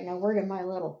in here right now. Where did my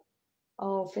little,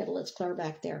 fiddle, it's clear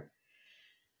back there.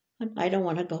 I don't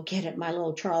want to go get it, my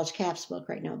little Charles Capps book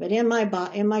right now. But in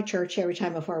my church, every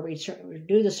time before we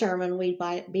do the sermon, we'd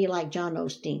be like John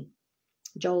Osteen,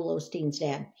 Joel Osteen's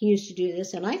dad. He used to do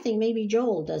this, and I think maybe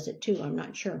Joel does it too. I'm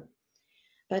not sure.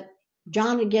 But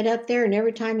John would get up there, and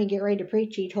every time he'd get ready to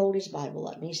preach, he'd hold his Bible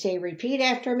up, and he'd say, repeat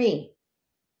after me.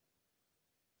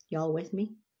 Y'all with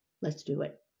me? Let's do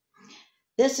it.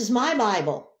 This is my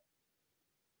Bible.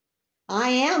 I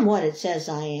am what it says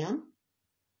I am.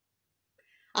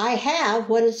 I have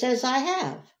what it says I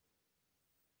have.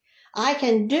 I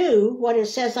can do what it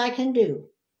says I can do.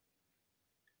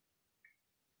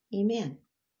 Amen.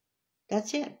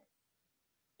 That's it.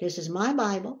 This is my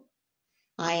Bible.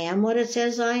 I am what it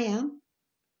says I am.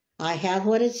 I have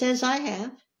what it says I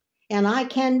have. And I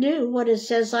can do what it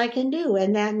says I can do.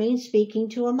 And that means speaking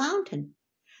to a mountain.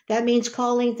 That means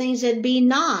calling things that be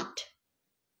not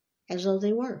as though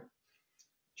they were.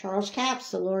 Charles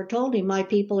Capps, the Lord told him, my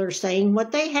people are saying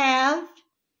what they have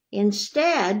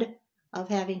instead of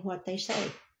having what they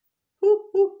say. Whoo,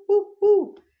 whoo, whoo,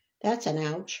 whoo. That's an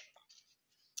ouch.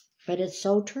 But it's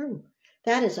so true.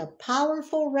 That is a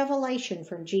powerful revelation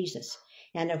from Jesus.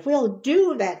 And if we'll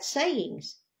do that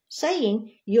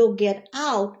saying, you'll get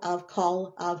out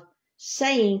of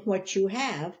saying what you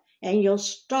have, and you'll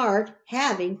start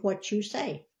having what you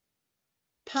say.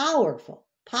 Powerful,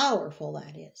 powerful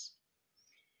that is.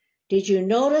 Did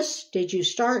you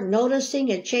start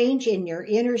noticing a change in your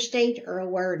inner state or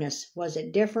awareness? Was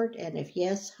it different? And if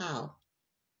yes, how?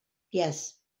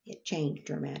 Yes, it changed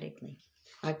dramatically.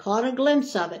 I caught a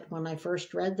glimpse of it when I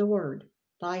first read the word.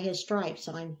 By his stripes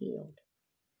I'm healed.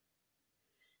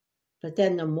 But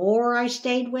then the more I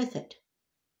stayed with it,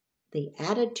 the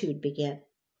attitude began.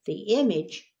 The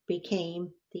image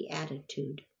became the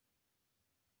attitude.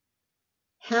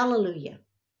 Hallelujah.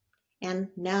 And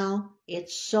now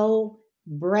it's so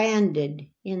branded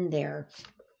in there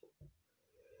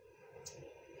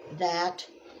that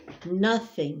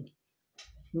nothing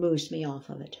moves me off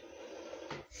of it.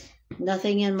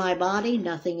 Nothing in my body,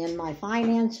 nothing in my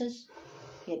finances.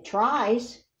 It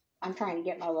tries. I'm trying to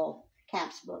get my little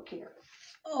caps book here.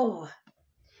 Oh,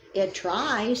 it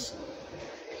tries.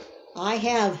 I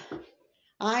have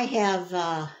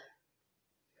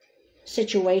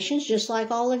situations just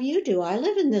like all of you do. I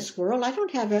live in this world. I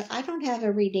don't have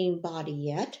a redeemed body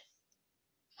yet.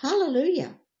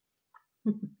 Hallelujah.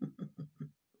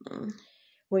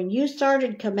 When you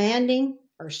started commanding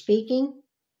or speaking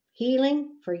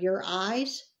healing for your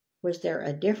eyes, was there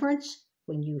a difference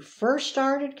when you first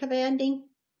started commanding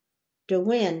to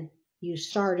when you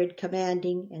started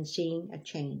commanding and seeing a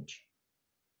change?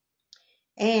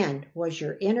 And was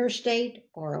your inner state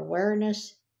or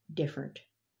awareness different?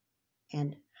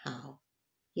 And how?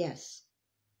 Yes,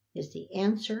 is the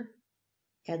answer,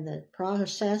 and the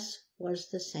process was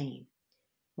the same.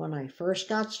 When I first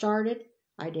got started,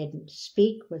 I didn't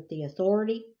speak with the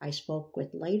authority I spoke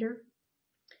with later.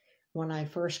 When I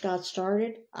first got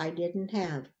started, I didn't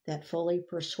have that fully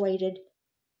persuaded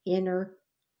inner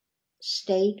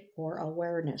state or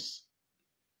awareness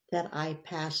that I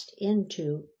passed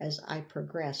into as I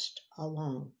progressed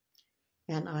along.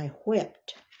 And I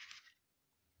whipped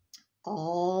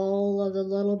all of the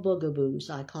little bugaboos,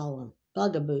 I call them,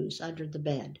 bugaboos under the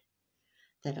bed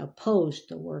that opposed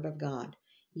the word of God.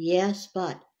 Yes,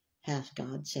 but, hath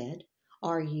God said,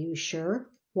 are you sure?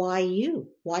 Why you?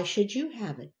 Why should you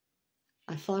have it?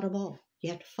 I fought them all. You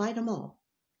have to fight them all.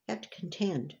 You have to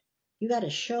contend. You got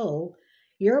to show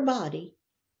your body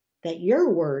that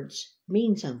your words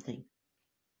mean something.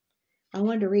 I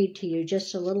want to read to you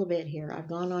just a little bit here. I've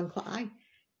gone on. I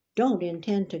don't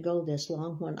intend to go this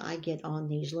long when I get on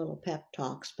these little pep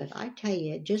talks, but I tell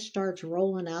you, it just starts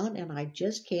rolling out and I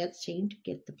just can't seem to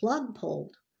get the plug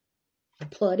pulled. The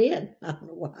plug in. I don't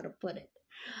know how to put it.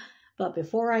 But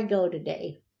before I go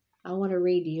today, I want to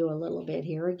read to you a little bit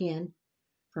here again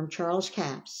from Charles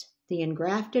Capps, The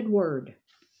Engrafted Word.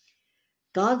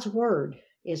 God's Word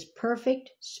is perfect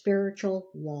spiritual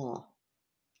law.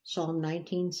 Psalm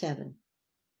 19:7.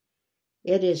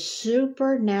 It is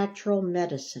supernatural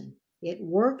medicine. It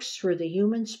works through the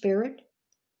human spirit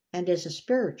and is a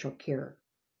spiritual cure.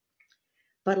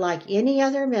 But like any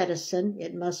other medicine,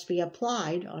 it must be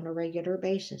applied on a regular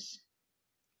basis.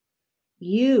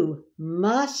 You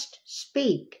must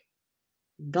speak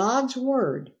God's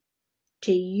word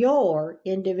to your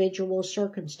individual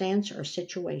circumstance or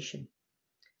situation.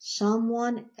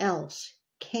 Someone else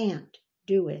can't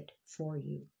do it for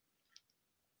you.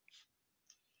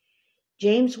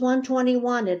 James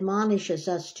 1:21 admonishes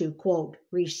us to, quote,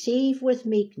 receive with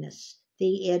meekness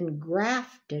the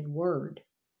engrafted word,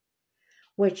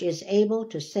 which is able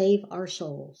to save our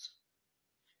souls.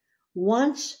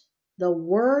 Once the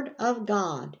word of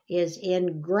God is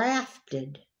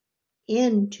engrafted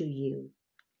into you,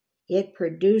 it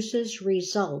produces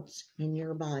results in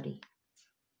your body.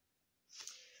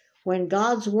 When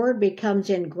God's word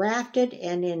becomes engrafted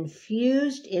and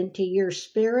infused into your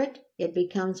spirit, it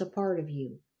becomes a part of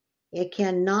you. It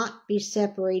cannot be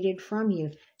separated from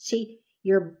you. See,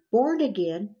 you're born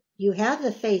again. You have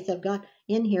the faith of God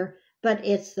in here, but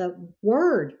it's the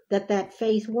word that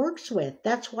faith works with.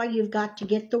 That's why you've got to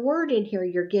get the word in here.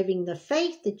 You're giving the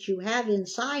faith that you have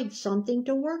inside something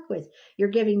to work with. You're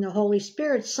giving the Holy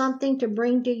Spirit something to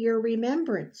bring to your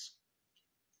remembrance.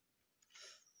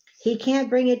 He can't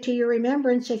bring it to your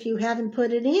remembrance if you haven't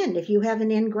put it in, if you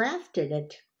haven't engrafted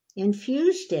it,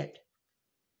 infused it.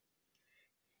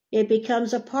 It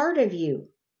becomes a part of you.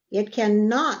 It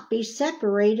cannot be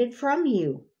separated from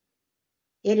you.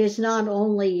 It is not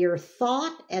only your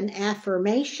thought and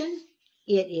affirmation,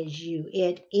 it is you.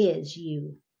 It is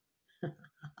you.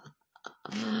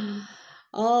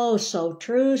 Oh, so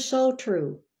true, so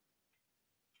true.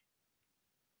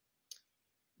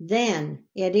 Then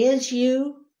it is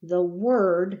you, the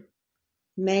Word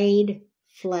made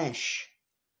flesh.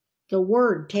 The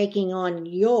Word taking on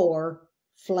your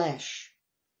flesh.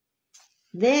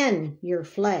 Then your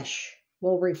flesh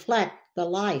will reflect the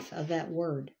life of that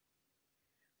Word.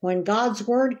 When God's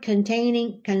word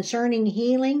concerning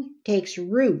healing takes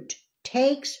root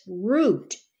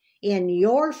in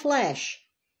your flesh,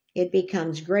 it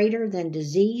becomes greater than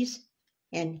disease,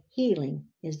 and healing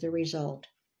is the result.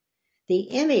 The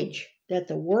image that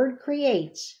the word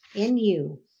creates in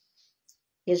you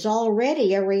is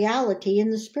already a reality in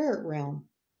the spirit realm.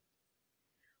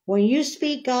 When you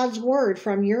speak God's word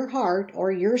from your heart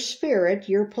or your spirit,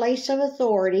 your place of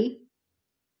authority,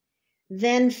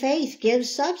 then faith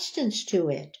gives substance to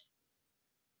it.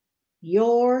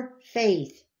 Your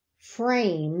faith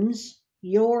frames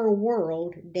your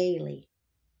world daily.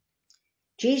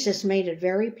 Jesus made it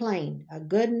very plain. A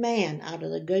good man out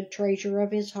of the good treasure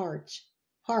of his heart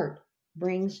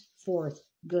brings forth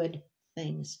good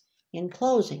things. In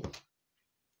closing,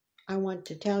 I want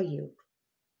to tell you,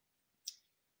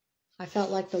 I felt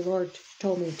like the Lord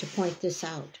told me to point this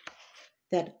out,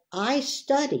 that I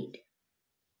studied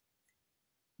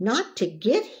not to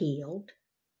get healed,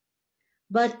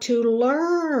 but to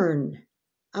learn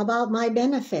about my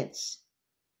benefits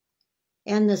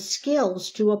and the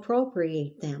skills to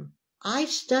appropriate them. I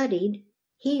studied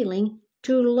healing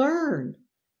to learn,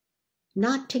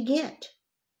 not to get.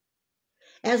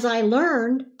 As I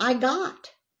learned, I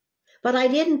got. But I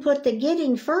didn't put the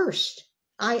getting first.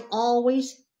 I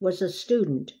always was a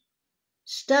student.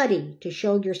 Study to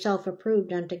show yourself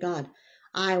approved unto God.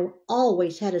 I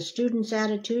always had a student's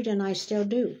attitude, and I still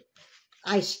do.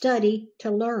 I study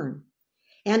to learn.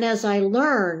 And as I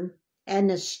learn in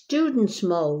the student's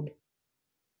mode,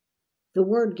 the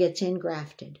word gets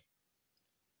engrafted.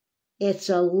 That's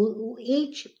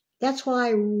why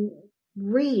I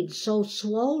read so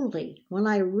slowly when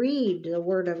I read the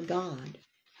word of God.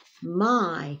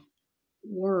 My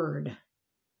word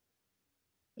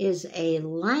is a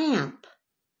lamp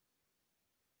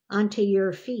unto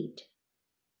your feet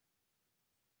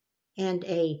and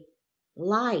a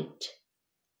light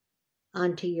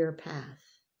unto your path.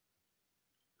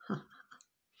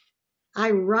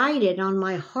 I write it on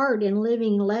my heart in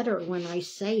living letter when I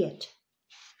say it.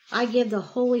 I give the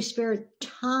Holy Spirit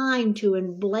time to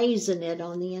emblazon it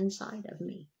on the inside of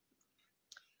me.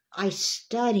 I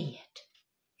study it,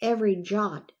 every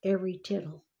jot, every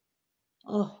tittle.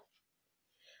 Oh,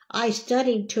 I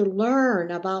studied to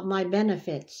learn about my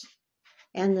benefits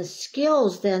and the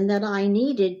skills then that I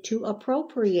needed to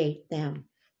appropriate them.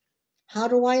 How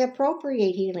do I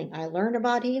appropriate healing? I learn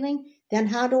about healing, then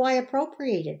how do I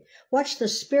appropriate it? What's the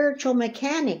spiritual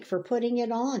mechanic for putting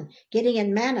it on, getting it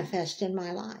manifest in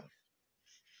my life?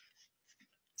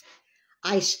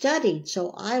 I studied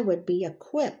so I would be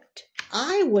equipped.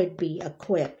 I would be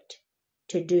equipped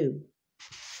to do,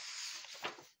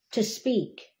 to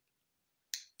speak,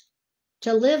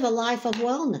 to live a life of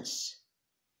wellness.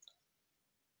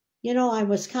 You know, I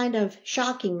was kind of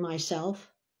shocking myself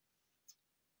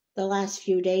the last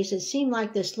few days. It seemed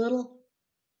like this little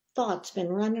thought's been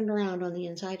running around on the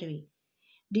inside of me.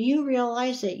 Do you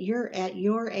realize that at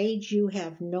your age, you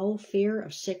have no fear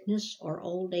of sickness or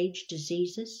old age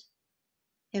diseases?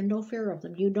 You have no fear of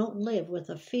them. You don't live with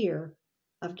a fear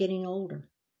of getting older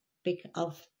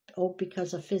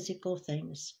because of physical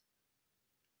things.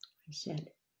 I said,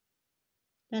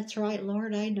 that's right,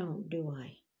 Lord, I don't, do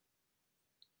I?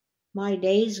 My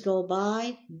days go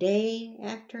by day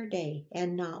after day,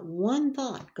 and not one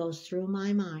thought goes through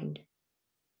my mind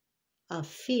of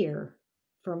fear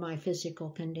for my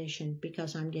physical condition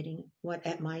because I'm getting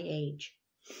at my age.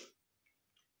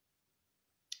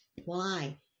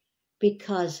 Why?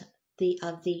 Because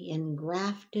of the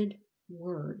engrafted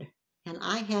word. And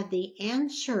I have the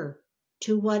answer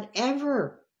to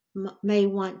whatever may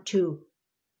want to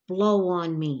blow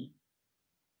on me,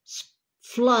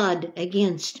 flood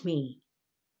against me.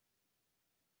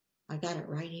 I got it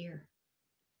right here.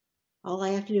 All I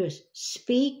have to do is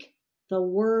speak the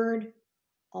word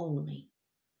only,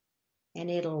 and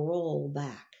it'll roll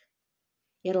back.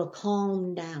 It'll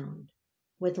calm down.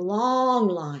 With long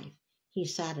life, he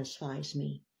satisfies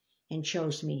me and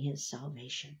shows me his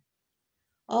salvation.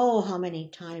 Oh, how many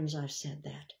times I've said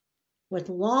that. With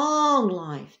long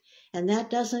life, and that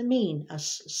doesn't mean a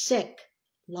sick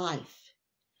life,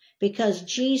 because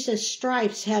Jesus'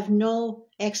 stripes have no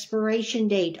expiration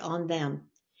date on them,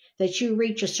 that you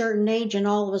reach a certain age and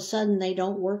all of a sudden they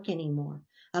don't work anymore.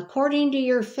 According to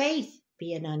your faith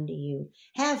be it unto you.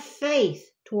 Have faith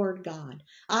toward God.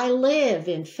 I live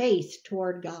in faith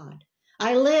toward God.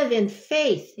 I live in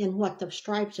faith in what the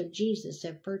stripes of Jesus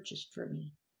have purchased for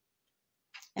me.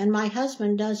 And my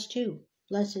husband does too.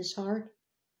 Bless his heart.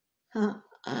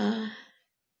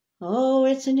 Oh,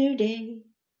 it's a new day.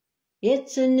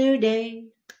 It's a new day.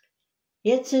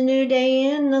 It's a new day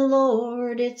in the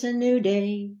Lord. It's a new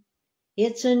day.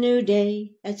 It's a new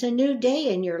day. It's a new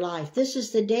day in your life. This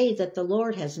is the day that the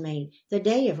Lord has made, the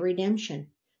day of redemption,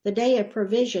 the day of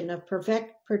provision, of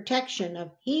protection,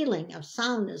 of healing, of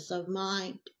soundness of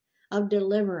mind, of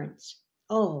deliverance.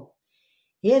 Oh,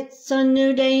 it's a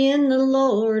new day in the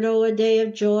Lord, oh, a day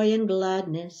of joy and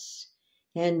gladness,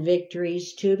 and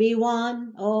victories to be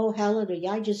won. Oh, hallelujah.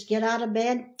 I just get out of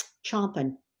bed,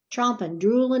 chomping,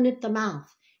 drooling at the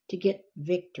mouth to get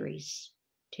victories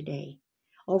today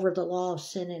over the law of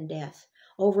sin and death,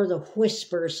 over the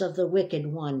whispers of the wicked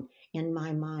one in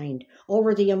my mind,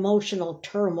 over the emotional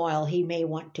turmoil he may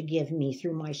want to give me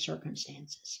through my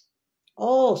circumstances.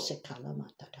 Oh,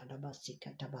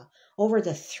 over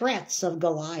the threats of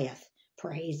Goliath.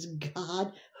 Praise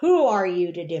God. Who are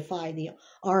you to defy the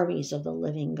armies of the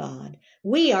living God?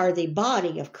 We are the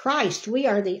body of Christ. We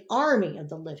are the army of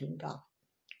the living God.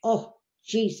 Oh,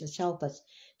 Jesus, help us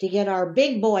to get our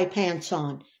big boy pants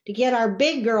on, to get our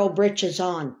big girl britches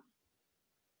on,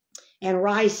 and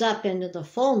rise up into the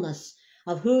fullness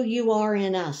of who you are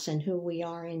in us and who we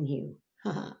are in you.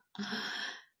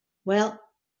 Well,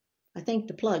 I think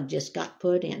the plug just got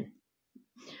put in.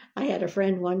 I had a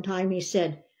friend one time, he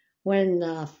said, when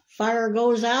the fire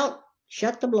goes out,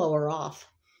 shut the blower off.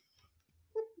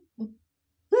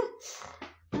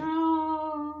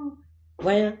 Oh,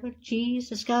 well,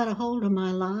 Jesus got a hold of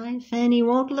my life and he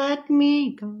won't let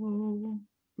me go.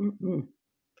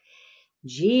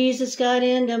 Jesus got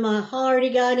into my heart, he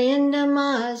got into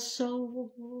my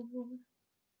soul.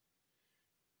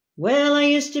 Well, I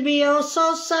used to be oh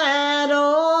so sad,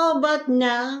 oh, but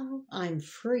now I'm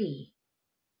free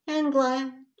and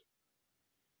glad,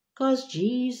 'cause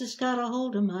Jesus got a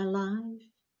hold of my life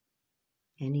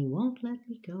and he won't let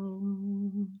me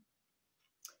go.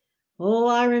 Oh,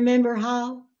 I remember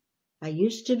how I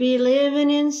used to be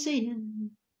living in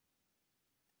sin.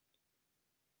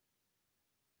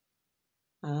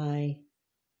 I,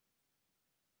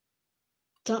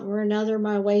 something or another,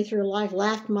 my way through life,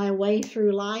 laughed my way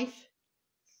through life,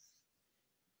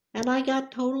 and I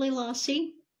got totally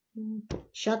lossy.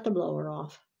 Shut the blower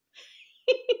off.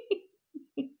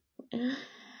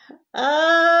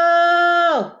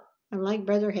 Oh, I'm like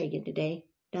Brother Hagin today.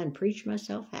 Done preached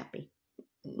myself happy.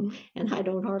 And I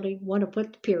don't hardly want to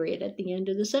put the period at the end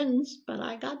of the sentence, but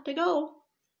I got to go.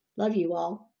 Love you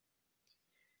all.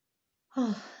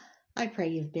 Oh, I pray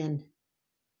you've been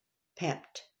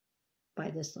pepped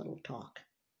by this little talk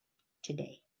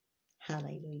today.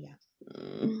 Hallelujah.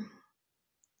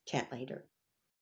 Chat later.